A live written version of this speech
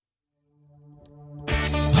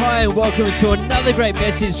G'day and welcome to another great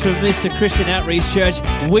message from Mr. Christian Outreach Church.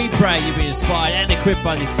 We pray you've been inspired and equipped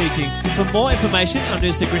by this teaching. For more information on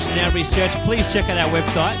Mr. Christian Outreach Church, please check out our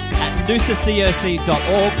website at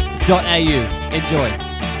noosacoc.org.au. Enjoy.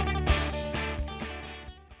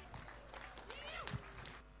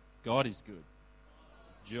 God is good.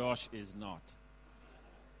 Josh is not.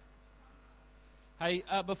 Hey,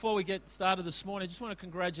 before we get started this morning, I just want to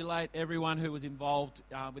congratulate everyone who was involved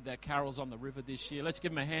with their carols on the river this year. Let's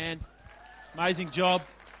give them a hand. Amazing job.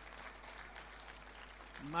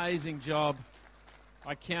 Amazing job.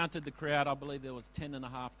 I counted the crowd. I believe there was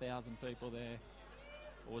 10,500 people there.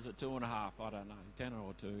 Or was it 2.5? I don't know. 10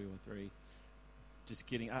 or 2 or 3. Just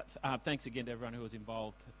kidding. Thanks again to everyone who was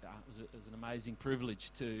involved. It was an amazing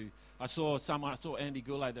privilege to. I saw Andy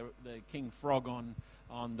Goulet, the King Frog, on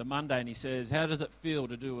the Monday, and he says, "How does it feel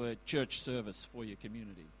to do a church service for your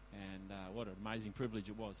community?" And what an amazing privilege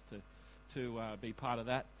it was to be part of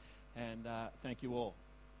that. And thank you all.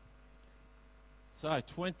 So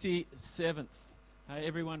 27th. Hey,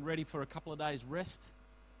 everyone ready for a couple of days rest?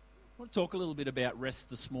 I want to talk a little bit about rest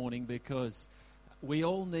this morning because we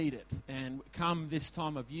all need it. And come this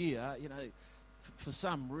time of year, for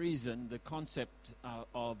some reason, the concept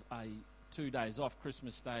of a 2 days off,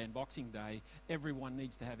 Christmas Day and Boxing Day, everyone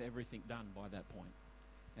needs to have everything done by that point.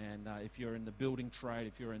 And if you're in the building trade,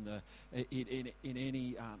 if you're in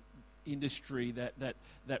any industry that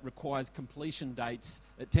requires completion dates,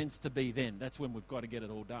 it tends to be then. That's when we've got to get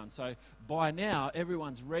it all done. So by now,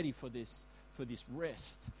 everyone's ready for this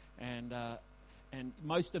rest. And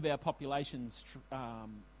most of our populations,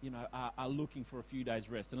 are looking for a few days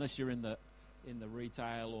rest. Unless you're in the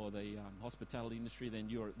retail or the hospitality industry, then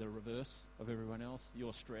you're the reverse of everyone else.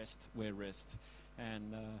 You're stressed, we're rest.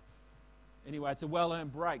 And anyway, it's a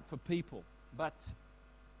well-earned break for people. But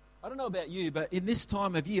I don't know about you, but in this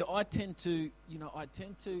time of year, I tend to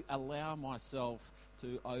allow myself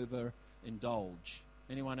to overindulge.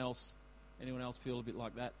 Anyone else feel a bit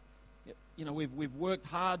like that? We've worked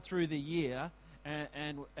hard through the year,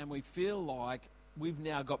 and we feel like we've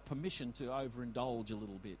now got permission to overindulge a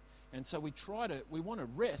little bit. And so we want to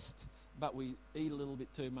rest, but we eat a little bit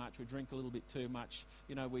too much, we drink a little bit too much,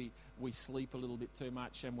 we sleep a little bit too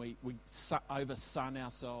much, and we over-sun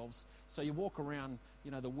ourselves. So you walk around,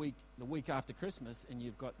 the week after Christmas, and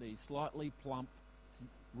you've got these slightly plump,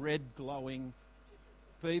 red glowing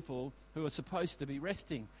people who are supposed to be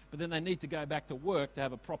resting, but then they need to go back to work to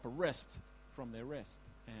have a proper rest from their rest.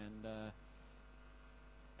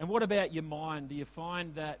 And what about your mind? Do you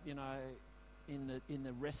find that, in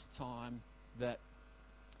the rest time, that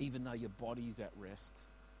even though your body's at rest,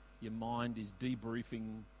 your mind is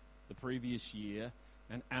debriefing the previous year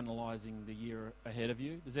and analysing the year ahead of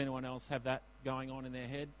you? Does anyone else have that going on in their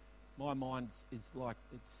head? My mind is like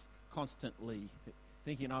it's constantly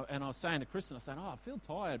thinking. And I was saying to Kristen, I feel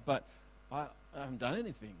tired, but I haven't done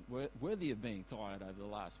anything worthy of being tired over the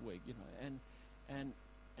last week. And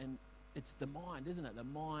it's the mind, isn't it? The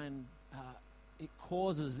mind. It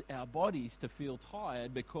causes our bodies to feel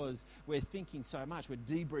tired because we're thinking so much. We're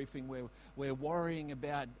debriefing. We're worrying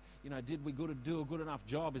about, did we do a good enough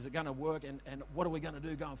job? Is it going to work? And what are we going to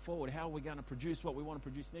do going forward? How are we going to produce what we want to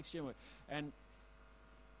produce next year? And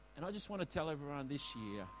I just want to tell everyone this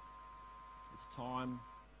year, it's time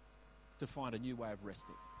to find a new way of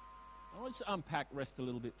resting. I want to unpack rest a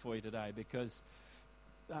little bit for you today because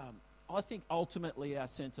I think ultimately our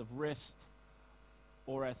sense of rest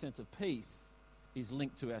or our sense of peace is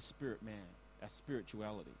linked to our spirit man, our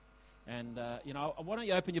spirituality. And, why don't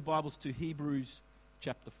you open your Bibles to Hebrews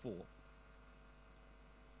chapter 4.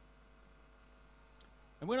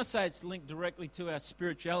 And when I say it's linked directly to our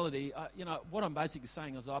spirituality, what I'm basically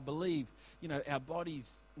saying is I believe, our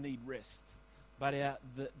bodies need rest. But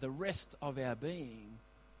the rest of our being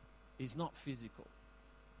is not physical.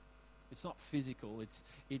 It's not physical.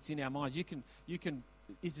 It's in our minds. It's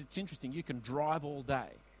interesting. You can drive all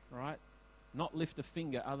day, right? Not lift a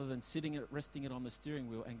finger other than resting it on the steering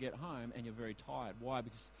wheel and get home, and you're very tired. Why?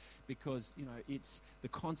 Because it's the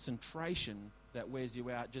concentration that wears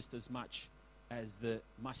you out just as much as the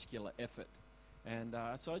muscular effort. And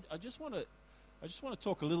so I just want to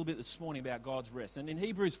talk a little bit this morning about God's rest. And in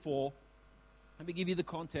Hebrews 4, let me give you the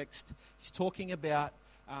context. He's talking about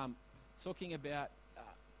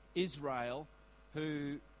Israel,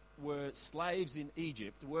 who were slaves in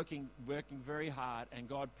Egypt, working very hard, and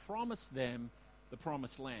God promised them the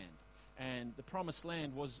promised land. And the promised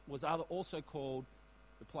land was also called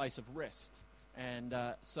the place of rest. And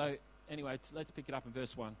so anyway, let's pick it up in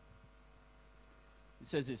verse 1. It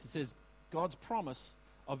says this. It says, God's promise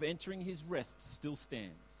of entering his rest still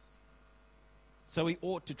stands. So we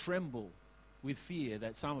ought to tremble with fear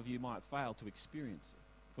that some of you might fail to experience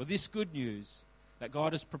it. For this good news that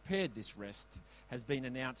God has prepared this rest has been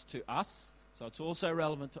announced to us, so it's also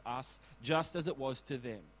relevant to us, just as it was to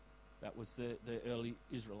them. That was the early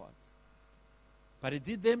Israelites. But it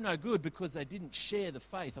did them no good because they didn't share the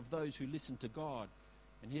faith of those who listened to God.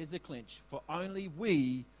 And here's the clinch: for only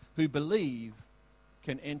we who believe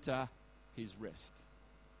can enter his rest.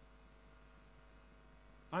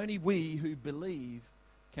 Only we who believe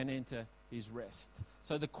can enter his rest.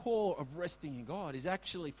 So the core of resting in God is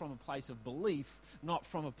actually from a place of belief, not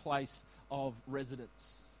from a place of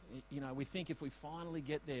residence. You know, we think if we finally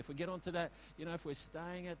get there, if we get onto that, you know, if we're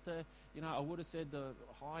staying at the, you know, I would have said the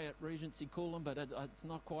Hyatt Regency Coolum, but it's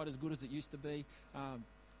not quite as good as it used to be.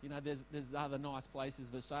 You know, there's other nice places,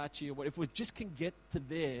 Versace or what. If we just can get to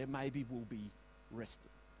there, maybe we'll be rested.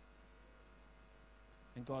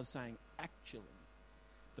 And God's saying, actually,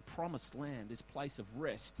 the promised land, this place of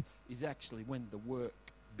rest, is actually when the work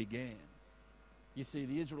began. You see,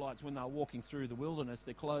 the Israelites, when they were walking through the wilderness,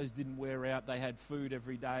 their clothes didn't wear out. They had food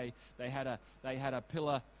every day. They had a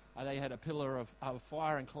pillar of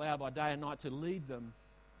fire and cloud by day and night to lead them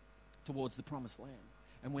towards the promised land.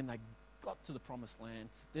 And when they got to the promised land,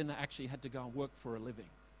 then they actually had to go and work for a living.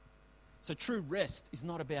 So true rest is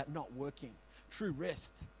not about not working. True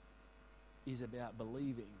rest is about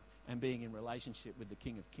believing and being in relationship with the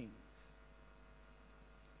King of Kings.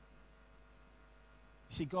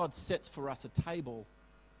 You see, God sets for us a table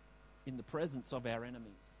in the presence of our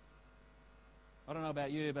enemies. I don't know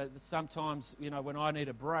about you, but sometimes, you know, when I need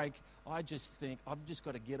a break, I just think, I've just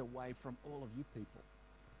got to get away from all of you people.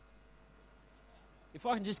 If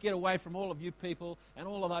I can just get away from all of you people and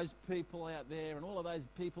all of those people out there and all of those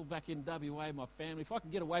people back in WA, my family, if I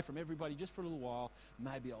can get away from everybody just for a little while,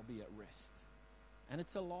 maybe I'll be at rest. And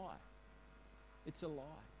it's a lie. It's a lie.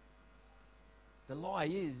 The lie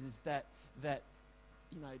is that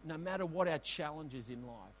you know, no matter what our challenges in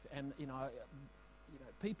life, and you know,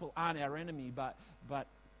 people aren't our enemy, but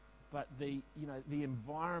the, you know, the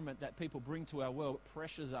environment that people bring to our world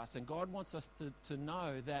pressures us, and God wants us to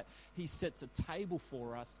know that He sets a table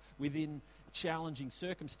for us within challenging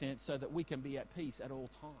circumstance so that we can be at peace at all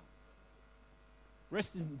times.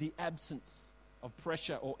 Rest isn't the absence of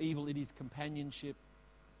pressure or evil; it is companionship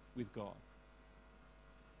with God.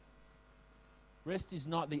 Rest is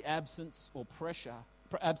not the absence of pressure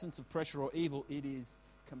or evil. It is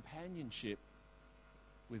companionship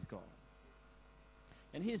with God.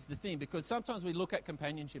 And here's the thing, because sometimes we look at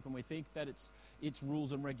companionship and we think that it's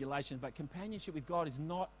rules and regulations, but companionship with God is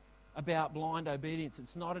not about blind obedience.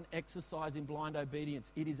 It's not an exercise in blind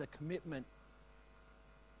obedience. It is a commitment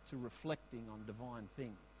to reflecting on divine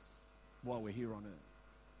things while we're here on earth.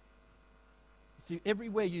 See,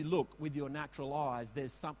 everywhere you look with your natural eyes,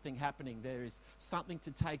 there's something happening. There is something to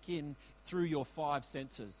take in through your five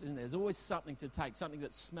senses, isn't there? There's always something to take, something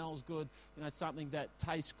that smells good, you know, something that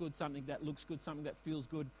tastes good, something that looks good, something that feels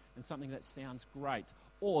good, and something that sounds great,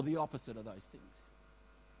 or the opposite of those things.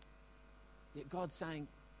 Yet God's saying,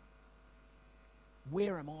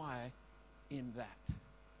 where am I in that?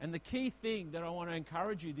 And the key thing that I want to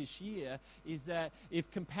encourage you this year is that if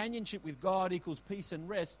companionship with God equals peace and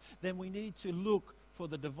rest, then we need to look for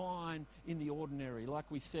the divine in the ordinary. Like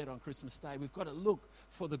we said on Christmas Day, we've got to look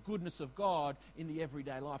for the goodness of God in the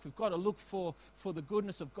everyday life. We've got to look for the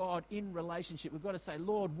goodness of God in relationship. We've got to say,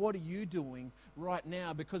 Lord, what are you doing right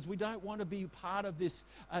now? Because we don't want to be part of this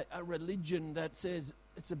a religion that says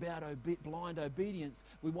it's about blind obedience.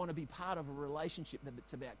 We want to be part of a relationship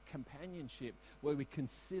that's about companionship, where we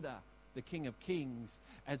consider the King of Kings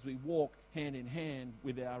as we walk hand in hand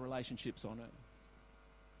with our relationships on earth.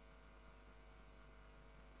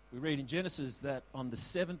 We read in Genesis that on the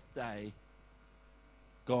seventh day,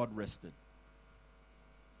 God rested.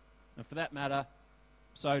 And for that matter,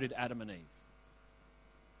 so did Adam and Eve.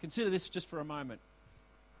 Consider this just for a moment.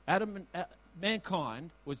 Mankind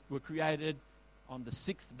were created on the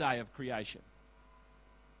sixth day of creation.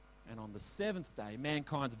 And on the seventh day,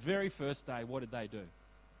 mankind's very first day, what did they do?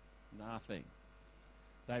 Nothing.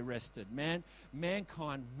 They rested.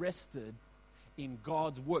 Mankind rested in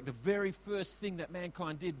God's work. The very first thing that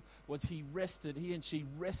mankind did was he and she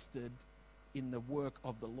rested in the work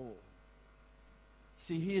of the Lord.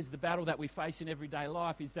 See, here's the battle that we face in everyday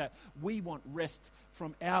life, is that we want rest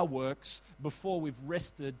from our works before we've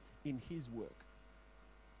rested in His work.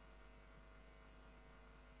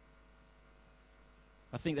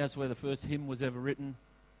 I think that's where the first hymn was ever written.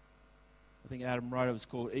 I think Adam wrote it. It was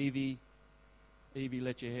called Evie,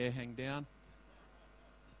 Let Your Hair Hang Down.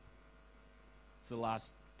 It's the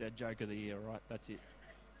last dad joke of the year, right? That's it.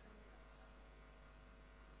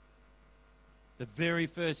 The very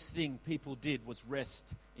first thing people did was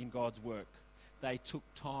rest in God's work. They took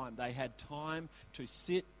time. They had time to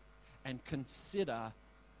sit and consider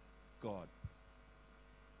God.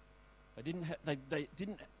 They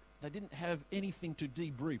didn't have anything to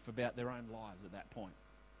debrief about their own lives at that point.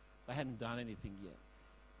 They hadn't done anything yet.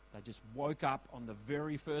 They just woke up on the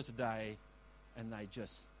very first day and they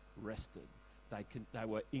just rested. They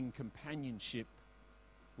were in companionship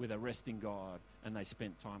with a resting God, and they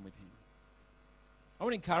spent time with Him. I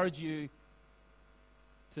want to encourage you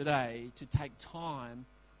today to take time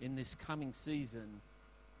in this coming season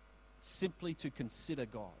simply to consider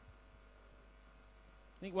God.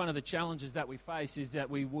 I think one of the challenges that we face is that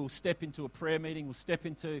we will step into a prayer meeting, we'll step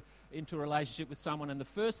into a relationship with someone, and the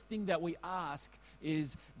first thing that we ask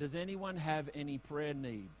is, does anyone have any prayer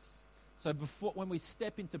needs? So when we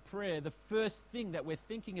step into prayer, the first thing that we're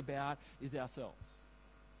thinking about is ourselves.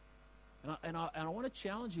 And I want to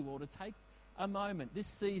challenge you all to take a moment this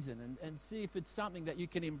season and see if it's something that you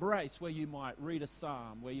can embrace, where you might read a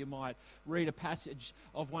psalm, where you might read a passage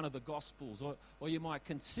of one of the Gospels, or you might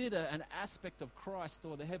consider an aspect of Christ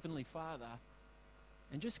or the Heavenly Father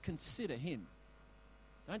and just consider Him.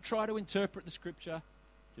 Don't try to interpret the Scripture,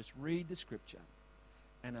 just read the Scripture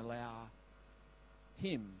and allow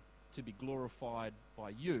Him to be glorified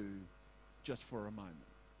by you just for a moment.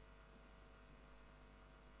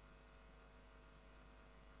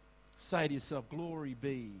 Say to yourself, glory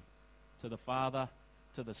be to the Father,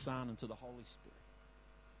 to the Son, and to the Holy Spirit.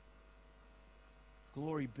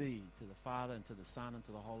 Glory be to the Father, and to the Son, and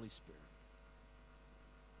to the Holy Spirit.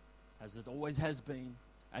 As it always has been,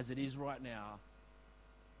 as it is right now,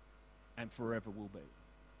 and forever will be.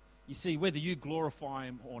 You see, whether you glorify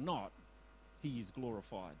Him or not, He is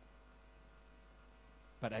glorified.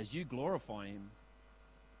 But as you glorify Him,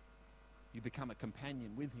 you become a companion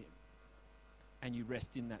with Him. And you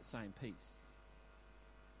rest in that same peace.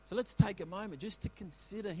 So let's take a moment just to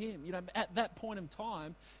consider Him. You know, at that point in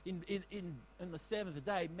time, in the seventh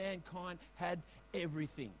day, mankind had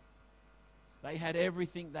everything. They had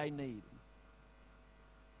everything they needed.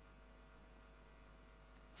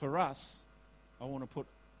 For us, I want to put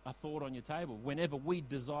a thought on your table. Whenever we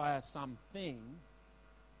desire something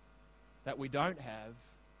that we don't have,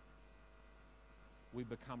 we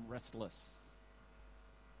become restless.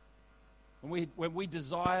 When we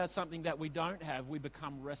desire something that we don't have, we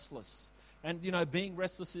become restless. And, you know, being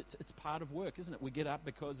restless, it's part of work, isn't it? We get up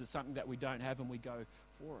because it's something that we don't have and we go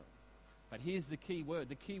for it. But here's the key word.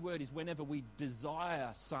 The key word is whenever we desire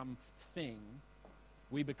something,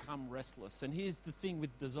 we become restless. And here's the thing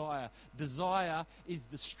with desire. Desire is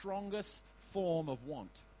the strongest form of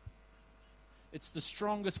want. It's the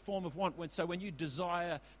strongest form of want. So when you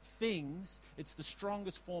desire things, it's the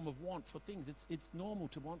strongest form of want for things. It's normal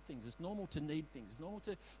to want things. It's normal to need things. It's normal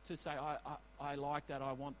to say, I like that,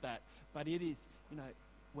 I want that. But it is, you know,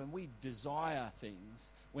 when we desire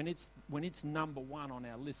things, when it's number one on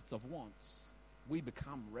our lists of wants, we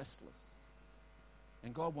become restless.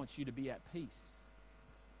 And God wants you to be at peace.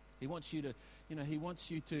 He wants you to, you know, He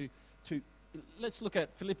wants you to let's look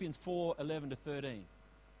at Philippians 4:11-13. It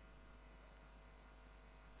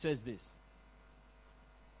says this.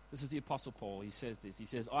 This is the Apostle Paul. He says this. He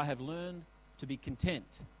says, I have learned to be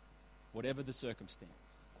content, whatever the circumstance.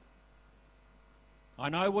 I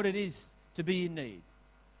know what it is to be in need,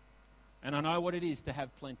 and I know what it is to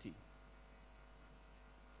have plenty.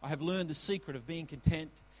 I have learned the secret of being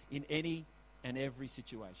content in any and every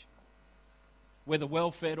situation, whether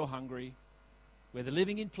well-fed or hungry, whether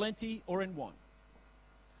living in plenty or in want.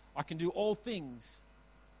 I can do all things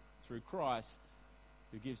through Christ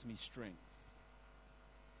who gives me strength.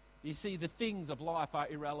 You see, the things of life are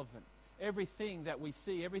irrelevant. Everything that we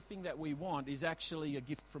see, everything that we want is actually a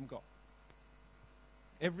gift from God.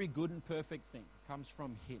 Every good and perfect thing comes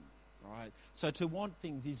from Him, right? So to want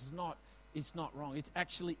things is not wrong. It's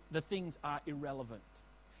actually, the things are irrelevant.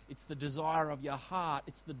 It's the desire of your heart.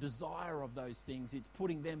 It's the desire of those things. It's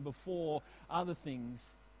putting them before other things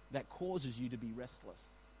that causes you to be restless.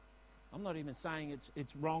 I'm not even saying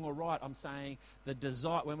it's wrong or right. I'm saying the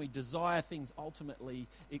desire, when we desire things, ultimately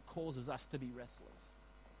it causes us to be restless.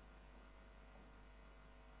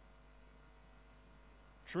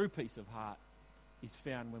 True peace of heart is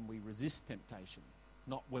found when we resist temptation,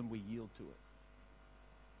 not when we yield to it.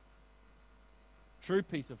 True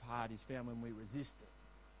peace of heart is found when we resist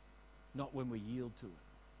it, not when we yield to it.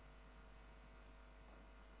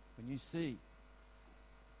 When you see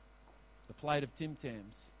the plate of Tim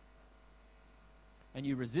Tams and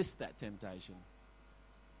you resist that temptation,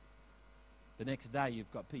 the next day you've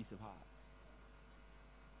got peace of heart,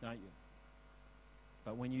 don't you?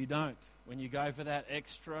 But when you don't, when you go for that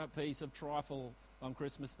extra piece of trifle on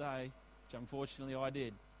Christmas Day, which unfortunately I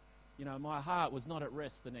did, my heart was not at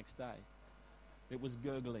rest the next day. It was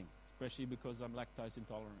gurgling, especially because I'm lactose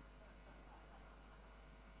intolerant.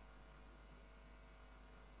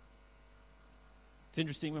 It's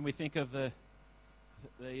interesting when we think of the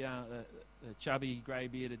chubby,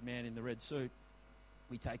 grey-bearded man in the red suit,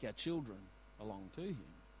 we take our children along to him.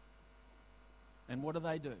 And what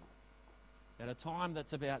do? At a time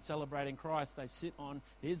that's about celebrating Christ, they sit on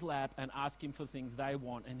his lap and ask him for things they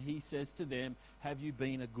want. And he says to them, "Have you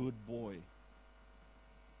been a good boy?"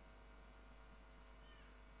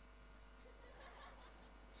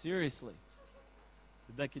 Seriously.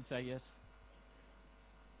 Did that kid say yes?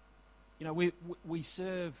 We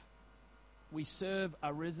serve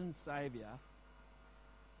a risen Saviour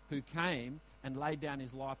who came and laid down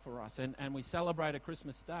his life for us. And we celebrate a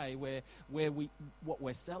Christmas Day where what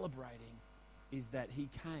we're celebrating is that he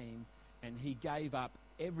came and he gave up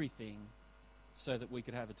everything so that we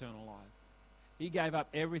could have eternal life. He gave up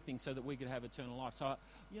everything so that we could have eternal life. So, I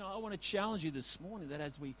want to challenge you this morning that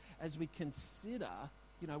as we consider,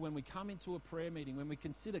 when we come into a prayer meeting, when we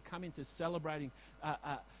consider coming to celebrating,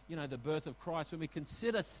 the birth of Christ, when we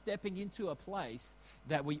consider stepping into a place,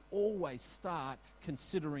 that we always start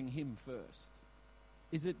considering him first.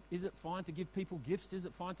 Is it fine to give people gifts? Is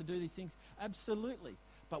it fine to do these things? Absolutely.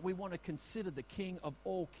 But we want to consider the King of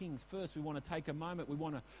all kings first. We want to take a moment. We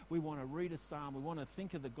want to read a psalm. We want to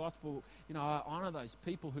think of the gospel. I honor those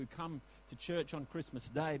people who come to church on Christmas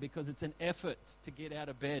Day because it's an effort to get out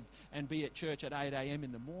of bed and be at church at 8 a.m.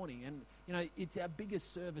 in the morning. And, it's our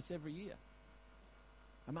biggest service every year.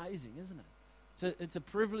 Amazing, isn't it? It's a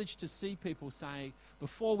privilege to see people say,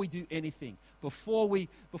 before we do anything, before we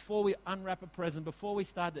unwrap a present, before we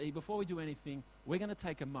start to eat, before we do anything, we're going to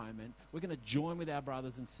take a moment, we're going to join with our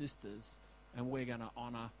brothers and sisters, and we're going to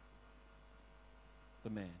honour the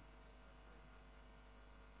man.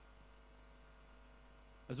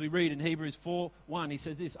 As we read in Hebrews 4:1, he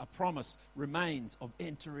says this, "A promise remains of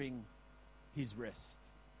entering his rest."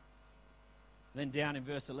 Then down in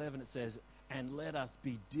verse 11 it says, "And let us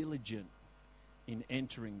be diligent in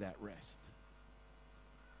entering that rest."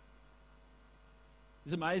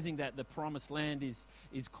 It's amazing that the promised land is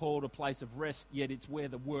called a place of rest, yet it's where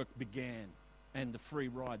the work began and the free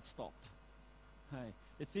ride stopped. Hey,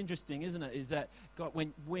 it's interesting, isn't it? Is that God,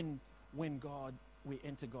 when we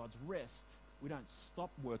enter God's rest, we don't stop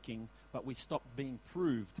working, but we stop being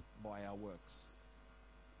proved by our works.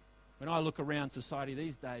 When I look around society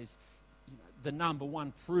these days, the number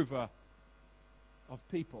one prover of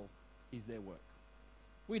people is their work.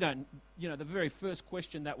 We don't, the very first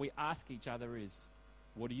question that we ask each other is,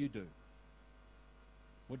 what do you do?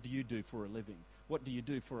 What do you do for a living? What do you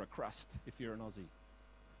do for a crust if you're an Aussie?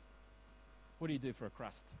 What do you do for a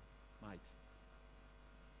crust, mate?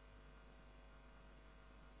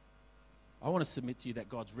 I want to submit to you that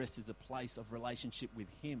God's rest is a place of relationship with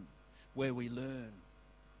him, where we learn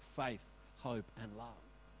faith, hope, and love.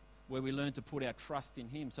 Where we learn to put our trust in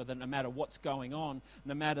him so that no matter what's going on,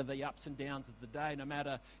 no matter the ups and downs of the day, no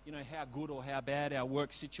matter, how good or how bad our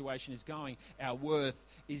work situation is going, our worth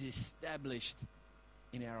is established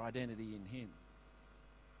in our identity in him.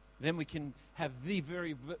 Then we can have the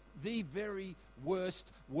very worst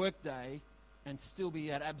work day and still be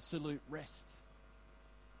at absolute rest.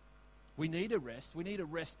 We need a rest. We need a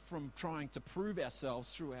rest from trying to prove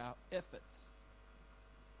ourselves through our efforts.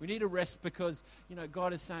 We need a rest because,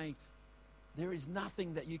 God is saying, there is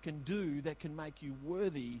nothing that you can do that can make you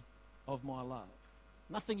worthy of my love.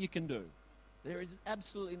 Nothing you can do. There is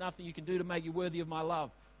absolutely nothing you can do to make you worthy of my love,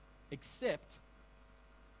 except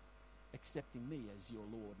accepting me as your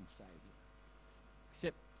Lord and Savior.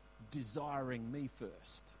 Except desiring me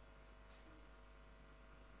first.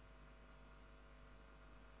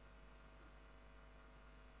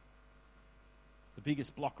 The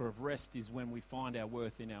biggest blocker of rest is when we find our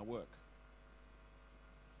worth in our work.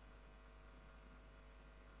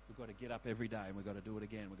 We've got to get up every day and we've got to do it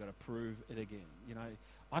again. We've got to prove it again.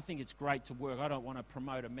 I think it's great to work. I don't want to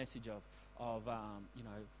promote a message of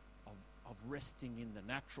resting in the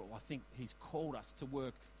natural. I think he's called us to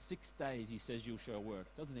work 6 days. He says you shall work.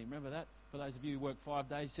 Doesn't he? Remember that? For those of you who work 5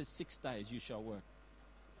 days, he says 6 days you shall work.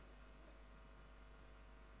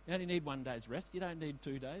 You only need 1 day's rest. You don't need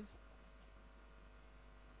 2 days.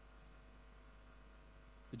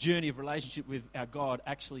 The journey of relationship with our God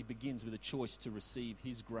actually begins with a choice to receive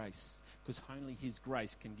his grace, because only his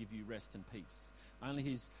grace can give you rest and peace.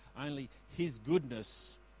 Only his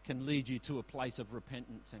goodness can lead you to a place of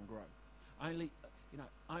repentance and growth. Only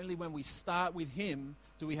only when we start with him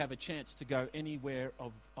do we have a chance to go anywhere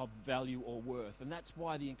of value or worth. And that's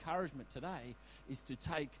why the encouragement today is to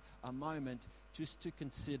take a moment just to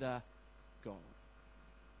consider God.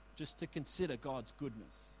 Just to consider God's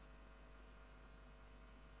goodness.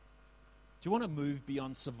 Do you want to move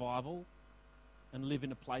beyond survival and live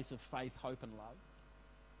in a place of faith, hope and love?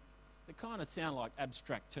 They kind of sound like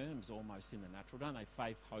abstract terms almost in the natural, don't they?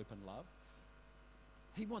 Faith, hope and love.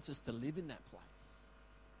 He wants us to live in that place.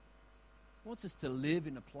 He wants us to live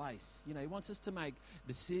in a place. He wants us to make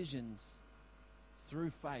decisions through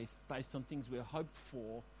faith based on things we're hoped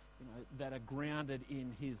for, that are grounded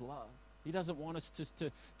in his love. He doesn't want us just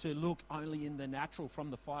to look only in the natural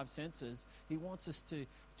from the five senses. He wants us to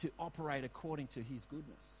operate according to his goodness.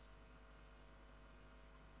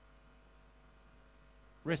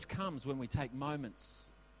 Rest comes when we take moments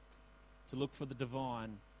to look for the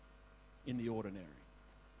divine in the ordinary.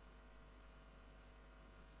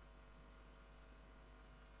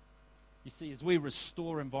 You see, as we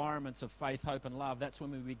restore environments of faith, hope and love, that's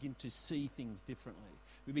when we begin to see things differently.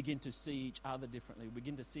 We begin to see each other differently. We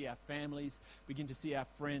begin to see our families, we begin to see our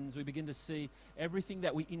friends, we begin to see everything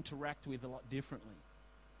that we interact with a lot differently.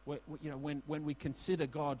 When we consider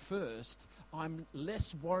God first, I'm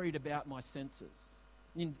less worried about my senses.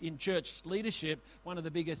 In church leadership, one of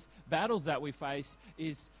the biggest battles that we face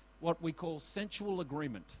is what we call sensual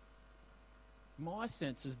agreement. My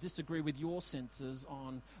senses disagree with your senses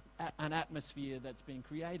on an atmosphere that's been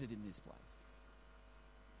created in this place.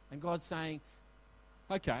 And God's saying,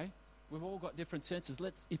 okay, we've all got different senses.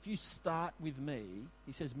 If you start with me,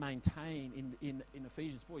 he says maintain, in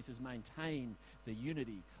Ephesians 4, he says maintain the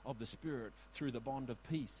unity of the Spirit through the bond of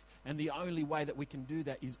peace. And the only way that we can do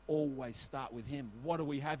that is always start with him. What do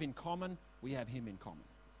we have in common? We have him in common.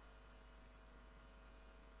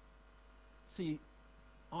 See,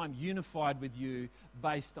 I'm unified with you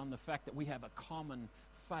based on the fact that we have a common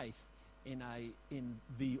faith in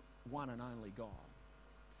the one and only God.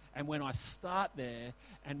 And when I start there,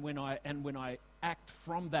 and when I act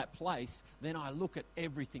from that place, then I look at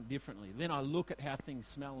everything differently. Then I look at how things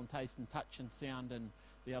smell and taste and touch and sound and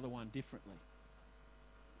the other one differently.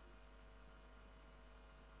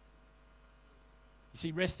 You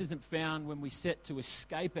see, rest isn't found when we set to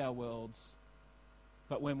escape our worlds,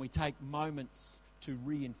 but when we take moments to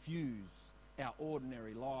re-infuse our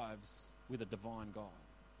ordinary lives with a divine God.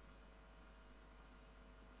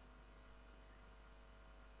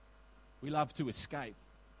 We love to escape.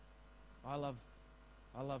 I love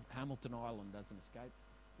Hamilton Island as an escape.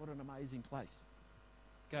 What an amazing place.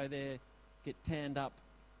 Go there, get tanned up,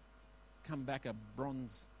 come back a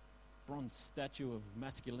bronze statue of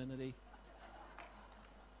masculinity.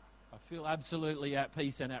 I feel absolutely at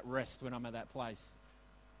peace and at rest when I'm at that place.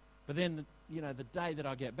 But then, the day that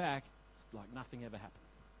I get back, it's like nothing ever happened.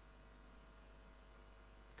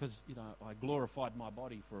 Because, I glorified my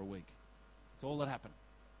body for a week. That's all that happened.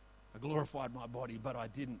 I glorified my body, but I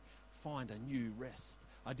didn't find a new rest.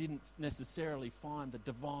 I didn't necessarily find the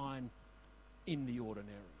divine in the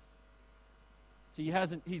ordinary. See,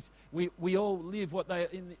 we all live what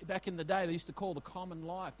back in the day they used to call the common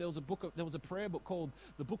life. There was a prayer book called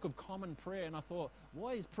the Book of Common Prayer, and I thought,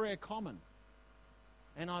 why is prayer common?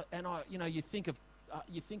 And you think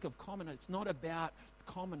of common. It's not about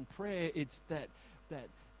common prayer. It's that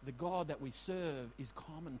the God that we serve is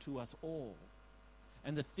common to us all.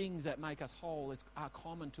 And the things that make us whole are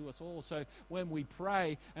common to us all. So when we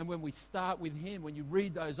pray and when we start with him, when you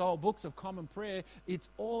read those old books of common prayer, it's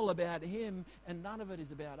all about him and none of it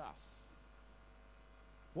is about us.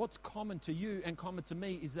 What's common to you and common to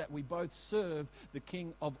me is that we both serve the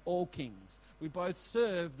King of all kings. We both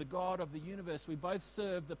serve the God of the universe. We both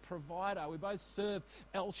serve the provider. We both serve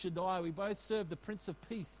El Shaddai. We both serve the Prince of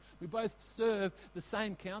Peace. We both serve the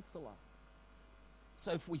same counselor.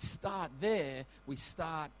 So if we start there, we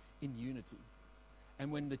start in unity.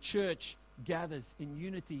 And when the church gathers in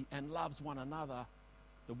unity and loves one another,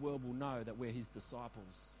 the world will know that we're his disciples.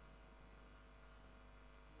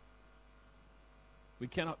 We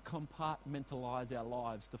cannot compartmentalize our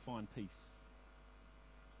lives to find peace.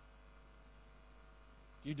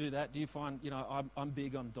 Do you do that? Do you find, I'm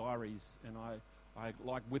big on diaries, and I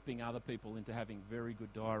like whipping other people into having very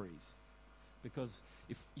good diaries. Because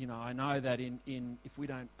I know that if we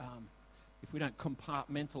don't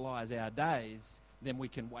compartmentalize our days, then we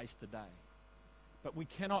can waste a day. But we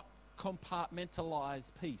cannot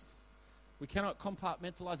compartmentalize peace. We cannot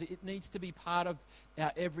compartmentalize it. It needs to be part of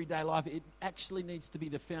our everyday life. It actually needs to be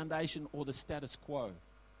the foundation or the status quo.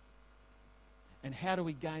 And how do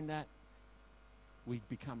we gain that? We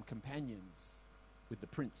become companions with the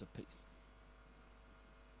Prince of Peace.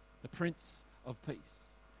 The Prince of peace.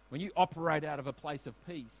 When you operate out of a place of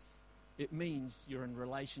peace, it means you're in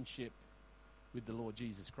relationship with the Lord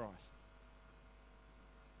Jesus Christ.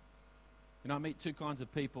 You know, I meet two kinds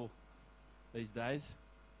of people these days.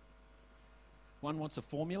 One wants a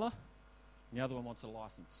formula, and the other one wants a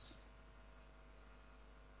license.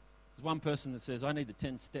 There's one person that says, I need a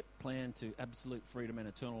 10-step plan to absolute freedom and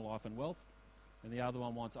eternal life and wealth. And the other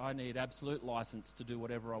one wants, I need absolute license to do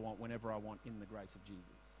whatever I want, whenever I want, in the grace of Jesus.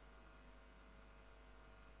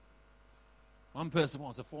 One person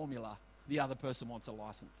wants a formula, the other person wants a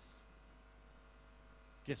license.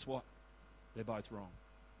 Guess what? They're both wrong.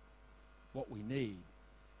 What we need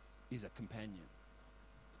is a companion.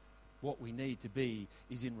 What we need to be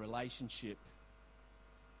is in relationship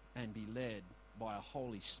and be led by a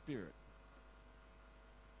Holy Spirit.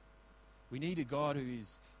 We need a God who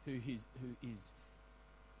is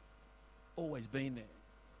always been there,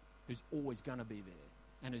 who's always going to be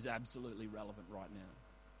there, and who's absolutely relevant right now.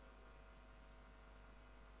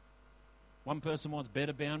 One person wants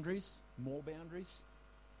better boundaries, more boundaries.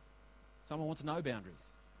 Someone wants no boundaries.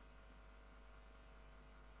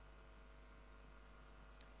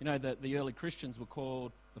 You know, that the early Christians were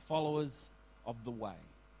called the followers of the way.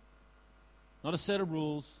 Not a set of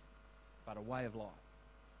rules, but a way of life.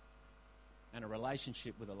 And a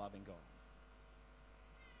relationship with a loving God.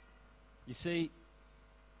 You see,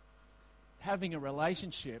 having a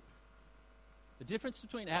relationship, the difference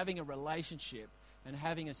between having a relationship and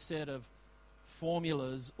having a set of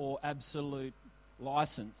formulas or absolute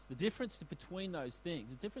license, the difference between those things,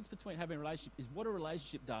 the difference between having a relationship is what a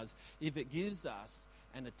relationship does if it gives us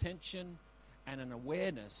an attention and an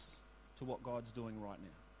awareness to what God's doing right now.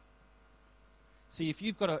 See, if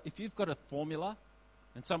you've got a formula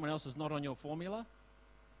and someone else is not on your formula,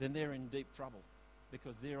 then they're in deep trouble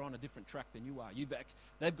because they're on a different track than you are.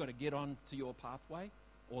 They've got to get on to your pathway,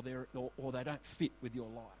 or they don't fit with your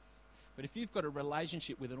life. But if you've got a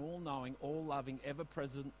relationship with an all-knowing, all-loving,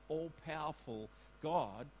 ever-present, all-powerful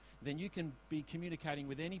God, then you can be communicating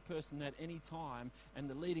with any person at any time, and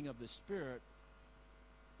the leading of the Spirit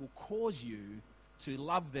will cause you to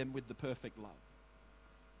love them with the perfect love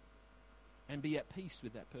and be at peace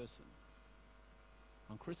with that person.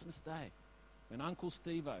 On Christmas Day, when Uncle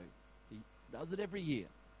Steve-O, he does it every year,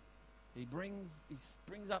 he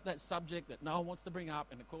brings up that subject that no one wants to bring up,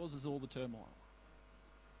 and it causes all the turmoil.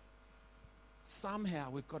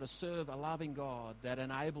 Somehow we've got to serve a loving God that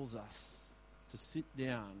enables us to sit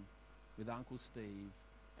down with Uncle Steve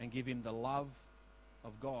and give him the love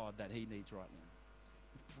of God that he needs right now.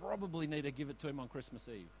 We probably need to give it to him on Christmas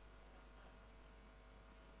Eve.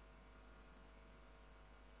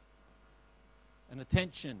 An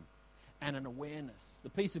attention and an awareness. The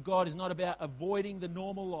peace of God is not about avoiding the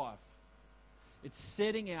normal life. It's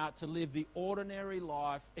setting out to live the ordinary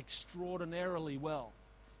life extraordinarily well.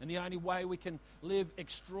 And the only way we can live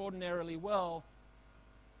extraordinarily well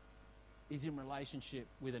is in relationship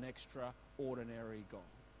with an extraordinary God.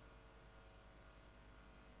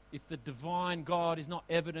 If the divine God is not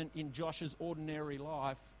evident in Josh's ordinary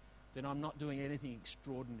life, then I'm not doing anything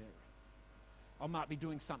extraordinary. I might be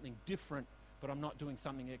doing something different, but I'm not doing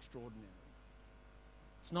something extraordinary.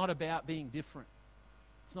 It's not about being different.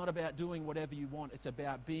 It's not about doing whatever you want. It's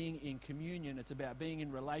about being in communion. It's about being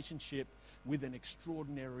in relationship with an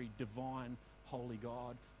extraordinary, divine, holy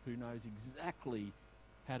God who knows exactly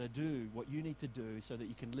how to do what you need to do so that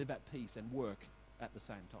you can live at peace and work at the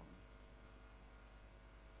same time.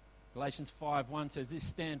 Galatians 5:1 says this,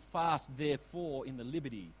 stand fast, therefore, in the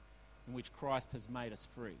liberty in which Christ has made us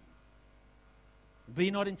free. Be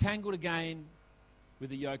not entangled again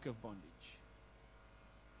with the yoke of bondage.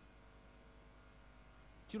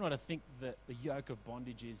 Do you know what I think that the yoke of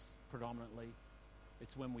bondage is predominantly?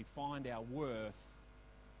 It's when we find our worth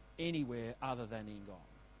anywhere other than in God.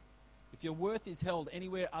 If your worth is held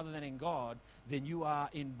anywhere other than in God, then you are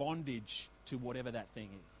in bondage to whatever that thing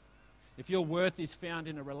is. If your worth is found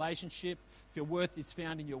in a relationship, if your worth is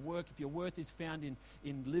found in your work, if your worth is found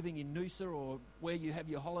in living in Noosa or where you have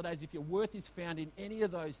your holidays, if your worth is found in any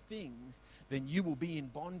of those things, then you will be in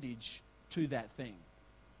bondage to that thing.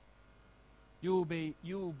 You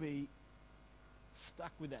will be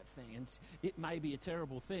stuck with that thing. And it may be a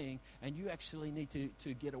terrible thing, and you actually need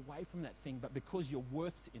to get away from that thing, but because your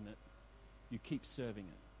worth's in it, you keep serving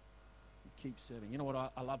it. You keep serving. You know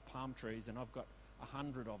what? I love palm trees, and I've got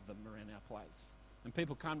 100 of them around our place. And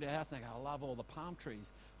people come to our house and they go, I love all the palm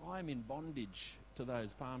trees. I'm in bondage to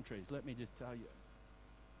those palm trees. Let me just tell you.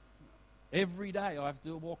 Every day I have to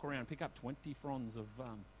do a walk around, pick up 20 fronds of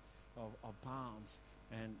palms.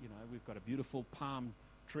 And, you know, we've got a beautiful palm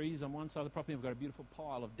trees on one side of the property. We've got a beautiful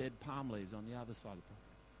pile of dead palm leaves on the other side of the property.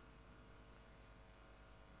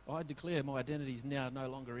 I declare my identity is now no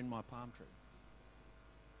longer in my palm trees.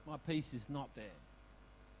 My peace is not there.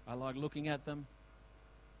 I like looking at them.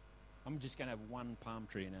 I'm just going to have one palm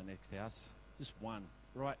tree in our next house. Just one,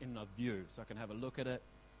 right in the view, so I can have a look at it.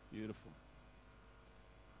 Beautiful.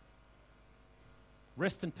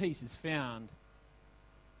 Rest and peace is found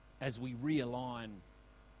as we realign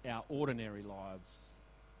our ordinary lives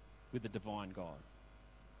with the divine God.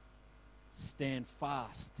 Stand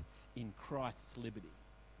fast in Christ's liberty.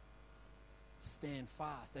 Stand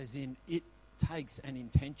fast, as in it takes an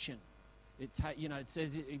intention. It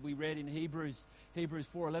says, we read in Hebrews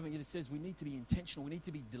 4:11, it says we need to be intentional, we need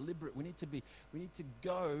to be deliberate, we need to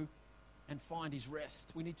go and find his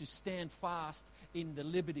rest. We need to stand fast in the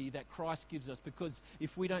liberty that Christ gives us, because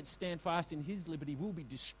if we don't stand fast in his liberty, we'll be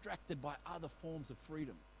distracted by other forms of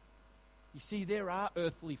freedom. You see, there are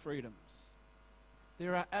earthly freedoms.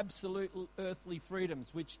 There are absolute earthly freedoms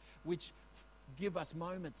which give us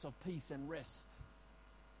moments of peace and rest.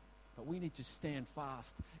 But we need to stand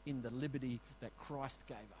fast in the liberty that Christ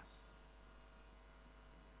gave us.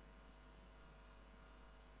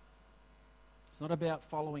 It's not about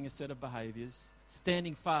following a set of behaviors.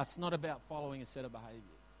 Standing fast is not about following a set of behaviors.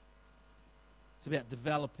 It's about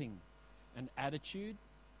developing an attitude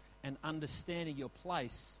and understanding your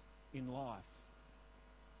place in life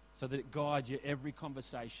so that it guides your every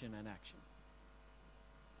conversation and action.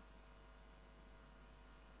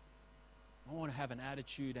 I want to have an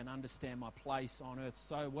attitude and understand my place on earth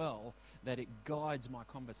so well that it guides my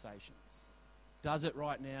conversations. Does it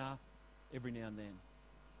right now, every now and then.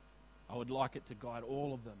 I would like it to guide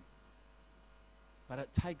all of them. But it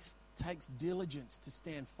takes diligence to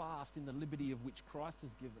stand fast in the liberty of which Christ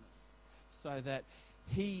has given us, so that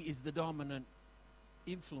he is the dominant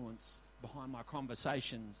influence behind my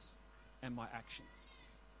conversations and my actions.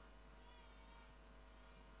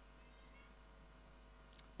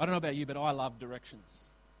 I don't know about you, but I love directions.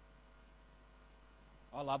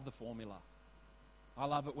 I love the formula. I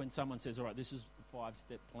love it when someone says, all right, this is the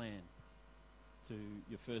 5-step plan to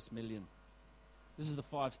your first million. This is the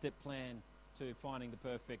 5-step plan to finding the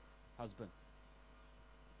perfect husband.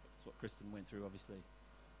 That's what Kristen went through, obviously.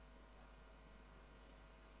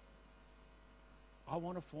 I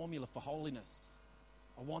want a formula for holiness.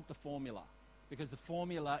 I want the formula, because the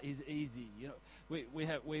formula is easy. You know, we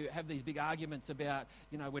have these big arguments about,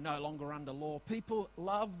 we're no longer under law. People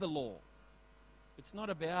love the law. It's not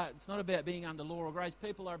about being under law or grace.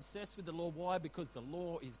 People are obsessed with the law. Why? Because the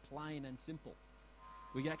law is plain and simple.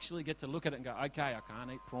 We actually get to look at it and go, okay, I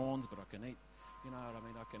can't eat prawns, but I can eat,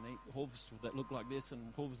 I can eat hooves that look like this and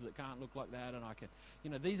hooves that can't look like that, and I can,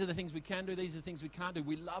 these are the things we can do, these are the things we can't do.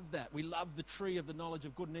 We love that. We love the tree of the knowledge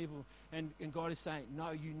of good and evil, and God is saying,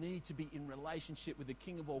 no, you need to be in relationship with the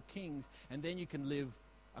King of all kings, and then you can live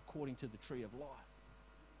according to the tree of life.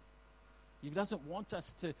 He doesn't want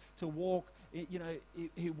us to walk,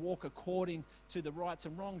 he walk according to the rights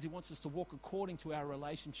and wrongs. He wants us to walk according to our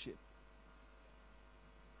relationship.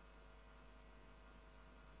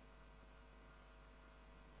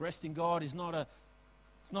 Rest in God is not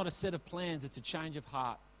a set of plans. It's a change of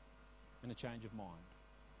heart and a change of mind.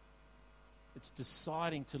 It's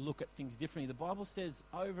deciding to look at things differently. The Bible says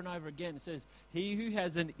over and over again, it says, he who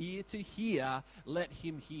has an ear to hear, let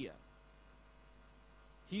him hear.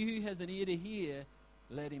 He who has an ear to hear,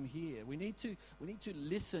 let him hear. We need to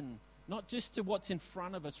listen, not just to what's in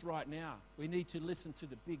front of us right now. We need to listen to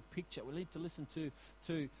the big picture. We need to listen to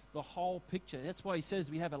the whole picture. That's why he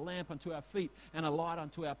says we have a lamp unto our feet and a light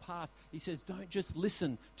unto our path. He says, don't just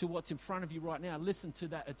listen to what's in front of you right now. Listen to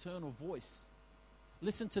that eternal voice.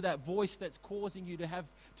 Listen to that voice that's causing you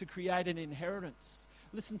to create an inheritance.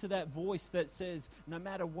 Listen to that voice that says, no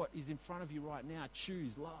matter what is in front of you right now,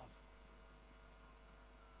 choose love.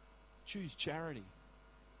 Choose charity.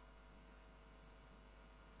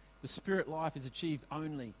 The spirit life is achieved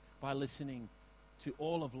only by listening to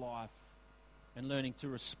all of life and learning to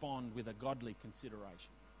respond with a godly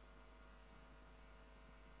consideration.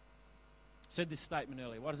 I said this statement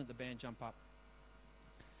earlier. Why doesn't the band jump up?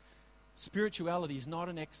 Spirituality is not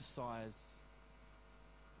an exercise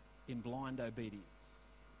in blind obedience.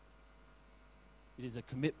 It is a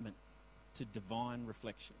commitment to divine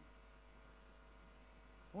reflection.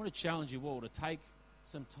 I want to challenge you all to take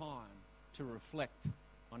some time to reflect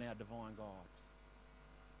on our divine God.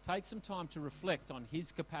 Take some time to reflect on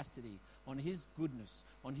his capacity, on his goodness,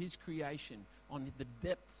 on his creation, on the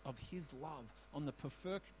depths of his love, on the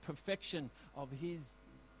perfection of his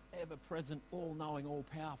ever-present, all-knowing,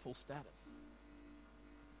 all-powerful status.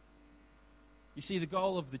 You see, the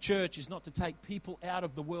goal of the church is not to take people out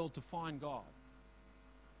of the world to find God.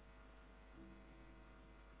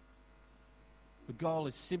 The goal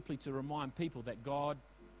is simply to remind people that God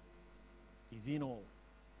is in all.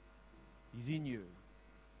 He's in you.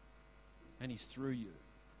 And He's through you.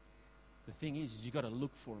 The thing is you've got to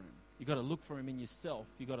look for Him. You've got to look for Him in yourself.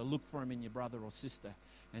 You've got to look for Him in your brother or sister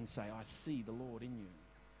and say, I see the Lord in you.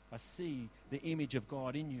 I see the image of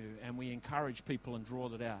God in you. And we encourage people and draw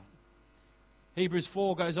that out. Hebrews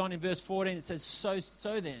 4 goes on in verse 14. It says,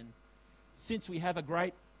 So then, since we have a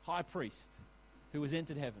great high priest who has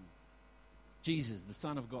entered heaven, Jesus, the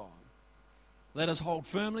Son of God, let us hold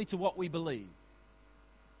firmly to what we believe.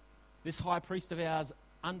 This high priest of ours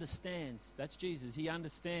understands, that's Jesus, He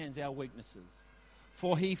understands our weaknesses.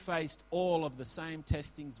 For He faced all of the same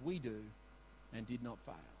testings we do and did not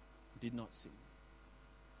fail, did not sin.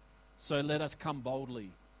 So let us come boldly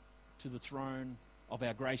to the throne of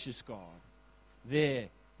our gracious God. There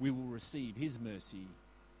we will receive His mercy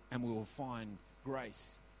and we will find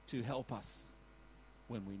grace to help us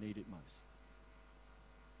when we need it most.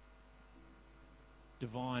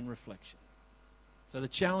 Divine reflection. So the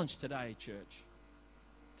challenge today, church,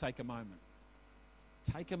 take a moment.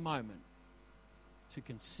 Take a moment to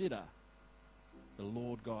consider the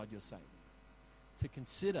Lord God your Savior. To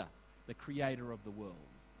consider the Creator of the world.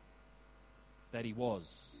 That He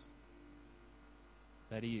was,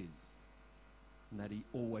 that He is, and that He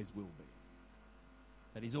always will be.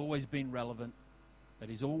 That He's always been relevant, that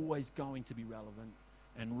He's always going to be relevant,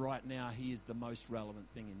 and right now He is the most relevant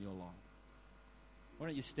thing in your life. Why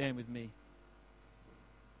don't you stand with me?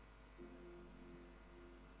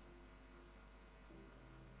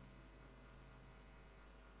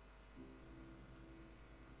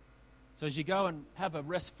 So as you go and have a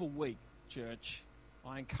restful week, church,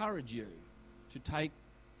 I encourage you to take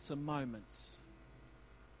some moments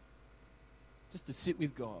just to sit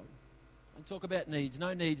with God and talk about needs,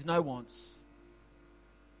 no wants,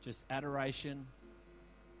 just adoration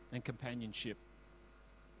and companionship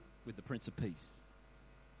with the Prince of Peace.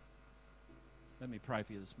 Let me pray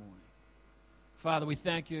for you this morning. Father, we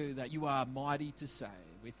thank You that You are mighty to save.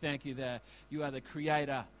 We thank You that You are the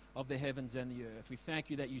creator of the heavens and the earth. We thank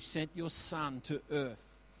You that You sent Your Son to earth.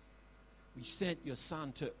 You sent Your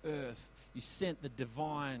Son to earth. You sent the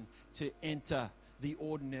divine to enter the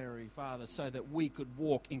ordinary, Father, so that we could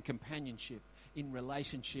walk in companionship, in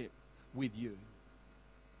relationship with You.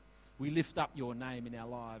 We lift up Your name in our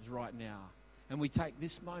lives right now. And we take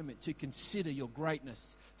this moment to consider Your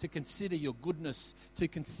greatness, to consider Your goodness, to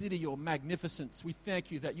consider Your magnificence. We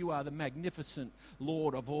thank You that You are the magnificent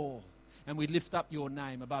Lord of all. And we lift up Your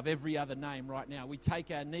name above every other name right now. We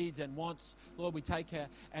take our needs and wants, Lord, we take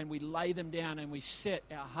and we lay them down and we set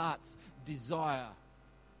our heart's desire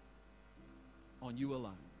on You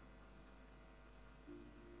alone.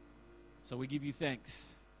 So we give You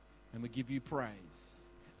thanks and we give You praise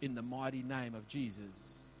in the mighty name of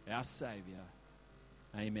Jesus, our Savior.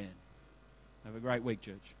 Amen. Have a great week,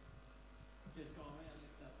 church.